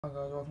Hi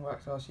guys, welcome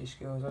back to RC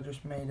Skills. I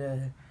just made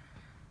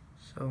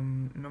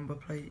some number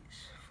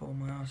plates for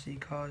my RC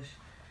cars.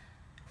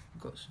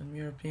 I've got some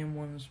European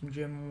ones, some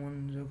German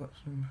ones, I've got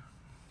some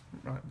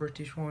like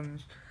British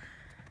ones.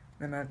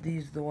 Then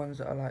these are the ones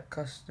that are like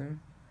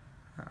custom,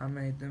 I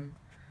made them.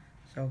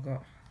 So I've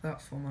got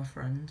that for my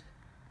friend,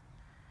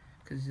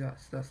 because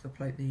that's the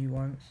plate that he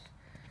wants.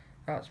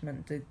 That's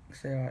meant to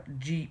say like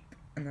Jeep,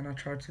 and then I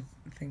tried to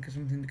think of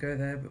something to go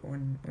there, but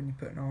when you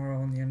put an R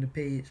on the end of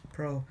P, it's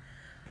Pro.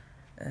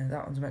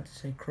 That one's meant to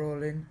say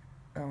crawling.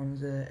 That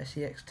one's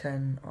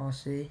SEX10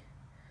 RC.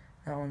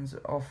 That one's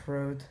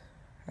off-road.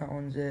 That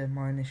one's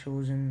my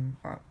initials and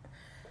a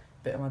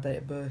bit of my date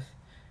of birth.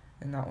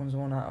 And that one's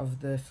one out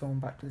of the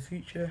film Back to the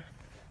Future.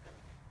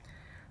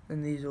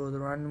 Then these are all the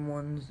random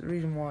ones. The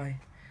reason why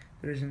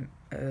there isn't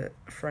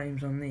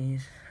frames on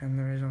these and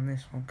there is on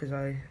this one, because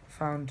I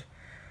found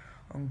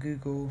on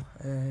Google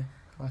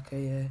like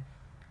a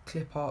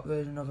clip art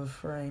version of a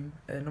frame,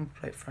 a number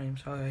plate frame,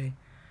 so I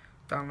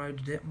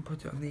downloaded it and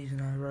put it on these,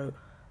 and I wrote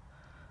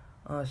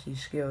RC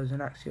Skills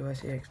and Axial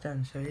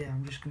SEX10. So yeah,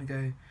 I'm just gonna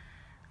go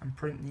and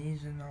print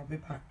these and I'll be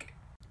back.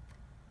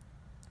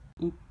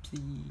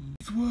 Oopsie.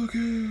 It's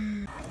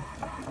working!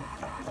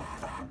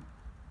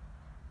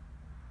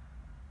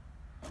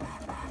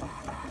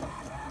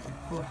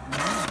 Oh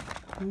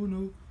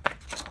no.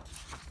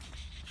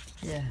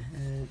 Yeah,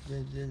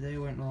 they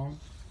went wrong.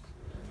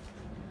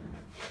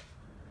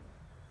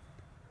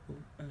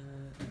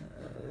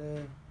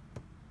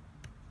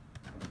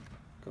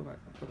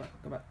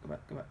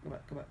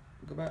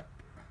 Go back.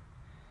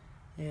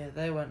 Yeah,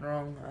 they went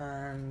wrong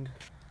and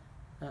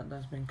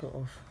that's been cut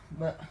off.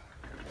 But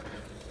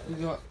I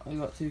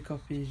got two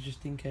copies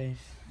just in case.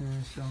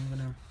 So I'm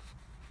gonna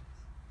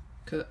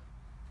cut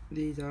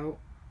these out.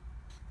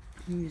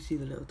 You can see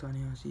the little tiny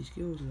RC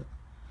Skills, look.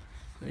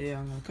 So yeah,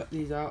 I'm gonna cut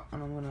these out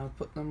and I'm gonna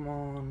put them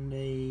on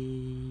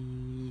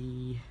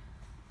the.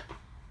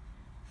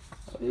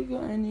 Have you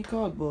got any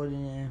cardboard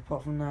in here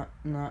apart from that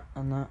and that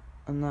and that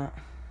and that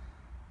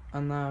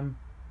and that?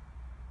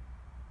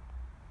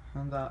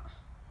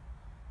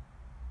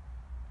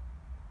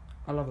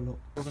 I'll have a look.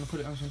 We're going to put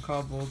it on some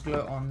cardboard, glue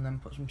it on, and then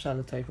put some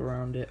sellotape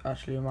around it.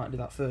 Actually, I might do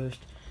that first.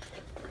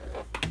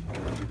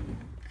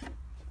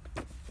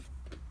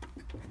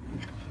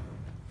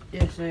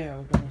 Yeah, so yeah,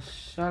 we're going to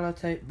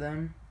sellotape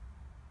them,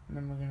 and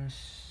then we're going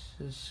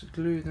to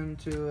glue them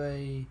to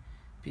a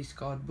piece of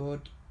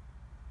cardboard,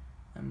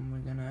 and we're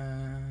going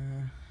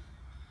to,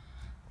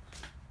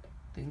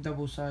 I think,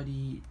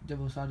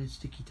 double-sided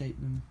sticky tape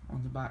them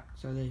on the back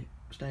so they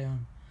stay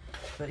on.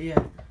 But yeah,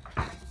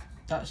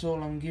 that's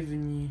all I'm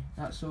giving you.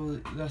 That's all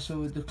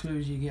the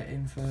clues you're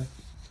getting for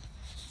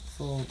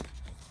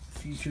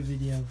future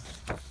videos.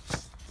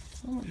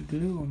 So much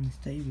glue on this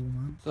table,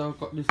 man. So I've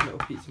got this little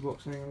pizza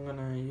box thing. I'm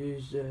gonna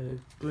use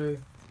glue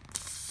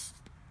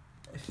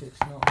if it's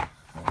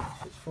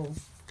full.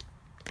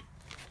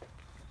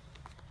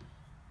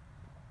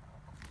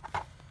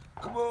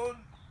 Come on.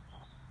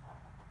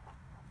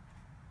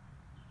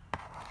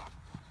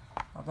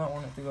 I don't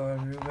want it to go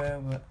everywhere,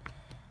 but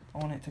I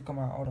want it to come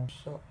out. Hold on.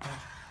 So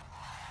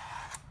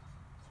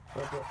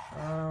spread it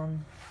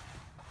around.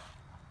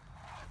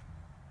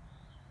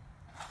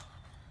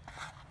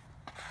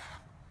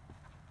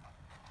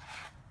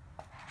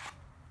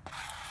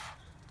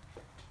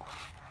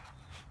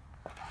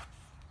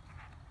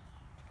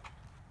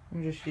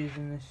 I'm just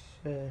using this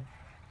bit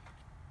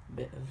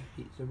of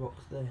pizza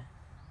box there.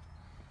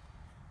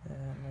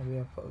 Maybe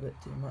I put a bit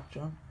too much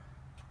on.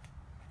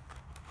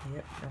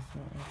 Yep,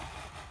 definitely.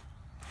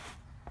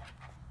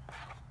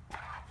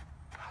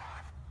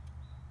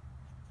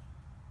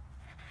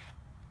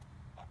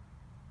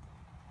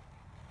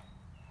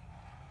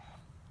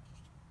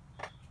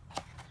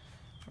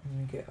 I'm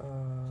gonna get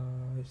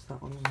it's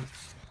that one.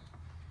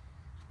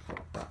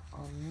 Put that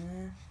on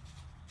there,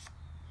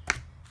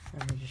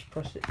 and we just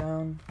press it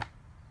down.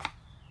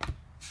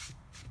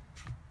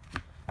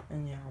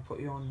 And yeah, I'll put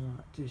you on in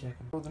like 2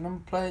 seconds. For the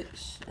number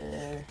plates,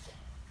 yeah,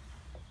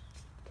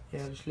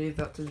 just leave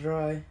that to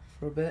dry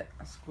for a bit.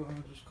 I'll just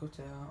cut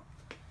it out.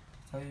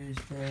 I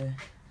used a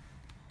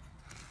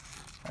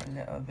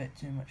little bit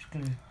too much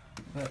glue,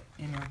 but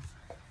you know,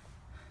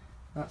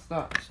 that's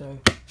that. So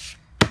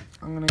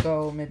I'm gonna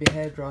go maybe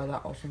hairdryer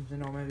that or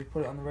something, or maybe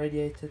put it on the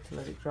radiator to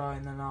let it dry,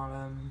 and then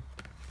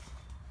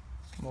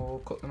we'll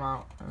cut them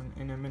out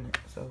in a minute.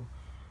 So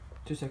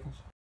 2 seconds.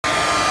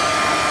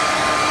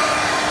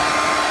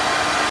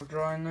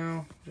 Dry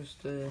now,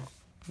 just as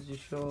you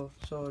saw,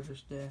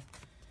 just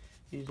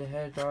use the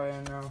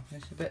hairdryer now.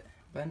 It's a bit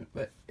bent,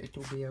 but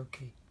it'll be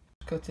okay.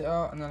 Cut it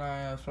out, and then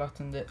I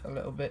flattened it a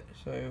little bit,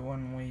 so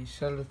when we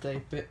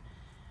sellotape it,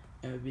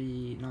 it'll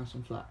be nice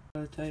and flat.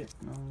 Sellotape,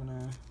 and I'm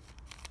gonna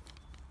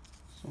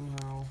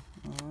somehow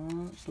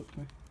stuck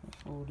me.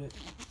 Fold it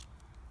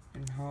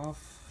in half.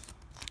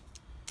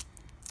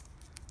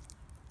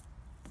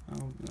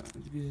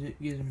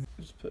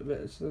 Just put a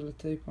bit of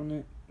sellotape on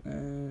it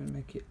and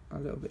make it a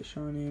little bit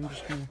shiny. I'm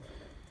just gonna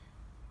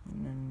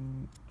and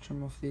then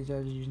trim off these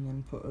edges and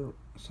then put a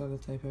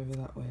sellotape over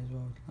that way as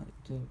well,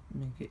 like to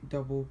make it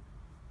doubly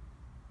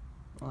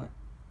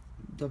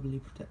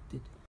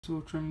protected. It's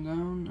all trimmed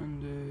down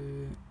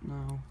and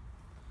now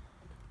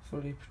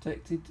fully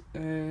protected.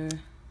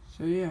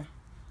 So yeah,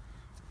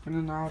 I'm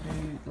gonna now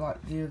do like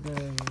the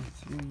other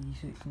 3,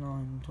 6,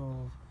 9,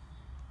 12,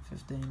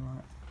 15,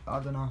 like I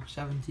don't know,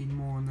 17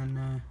 more, and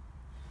then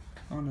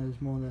oh no,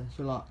 there's more there,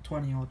 so like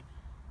 20 odd,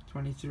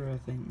 23 I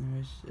think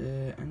there is.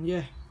 And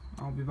yeah,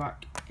 I'll be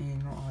back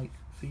in, like,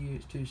 for you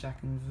it's 2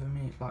 seconds, for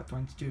me it's like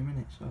 22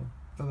 minutes, so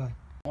bye bye.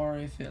 Or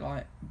if it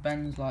like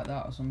bends like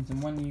that or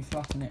something, when you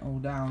flatten it all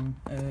down,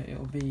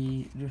 it'll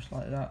be just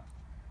like that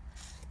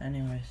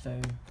anyway, so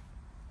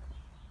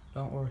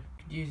don't worry.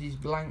 You could use these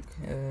blank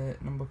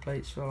number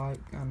plates for, like,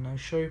 I don't know,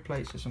 show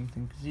plates or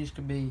something, because these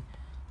could be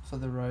for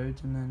the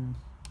road, and then,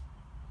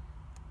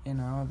 you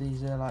know,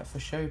 these are like for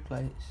show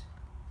plates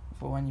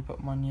for when you put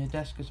them on your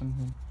desk or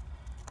something.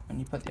 When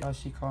you put the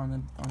IC car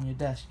on your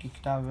desk, you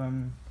could have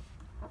them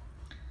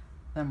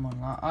one.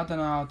 Like, I don't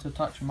know how to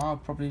attach them. I'll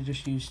probably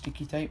just use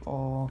sticky tape,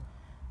 or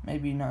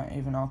maybe not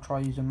even. I'll try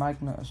use a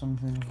magnet or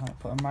something. Like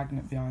put a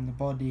magnet behind the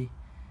body,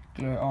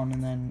 glue it on,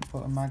 and then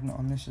put a magnet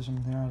on this or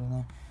something. I don't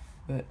know.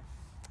 But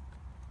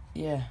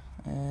yeah,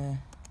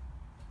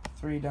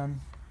 3 done.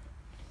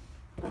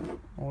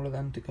 All of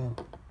them to go.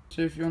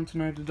 So if you want to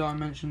know the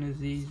dimension of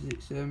these,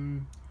 it's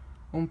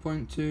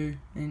 1.2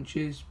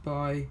 inches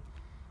by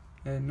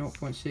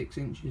 0.6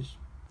 inches.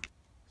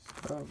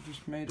 So I've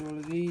just made all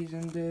of these,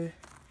 and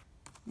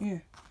yeah.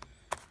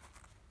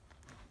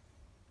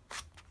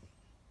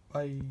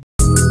 Bye.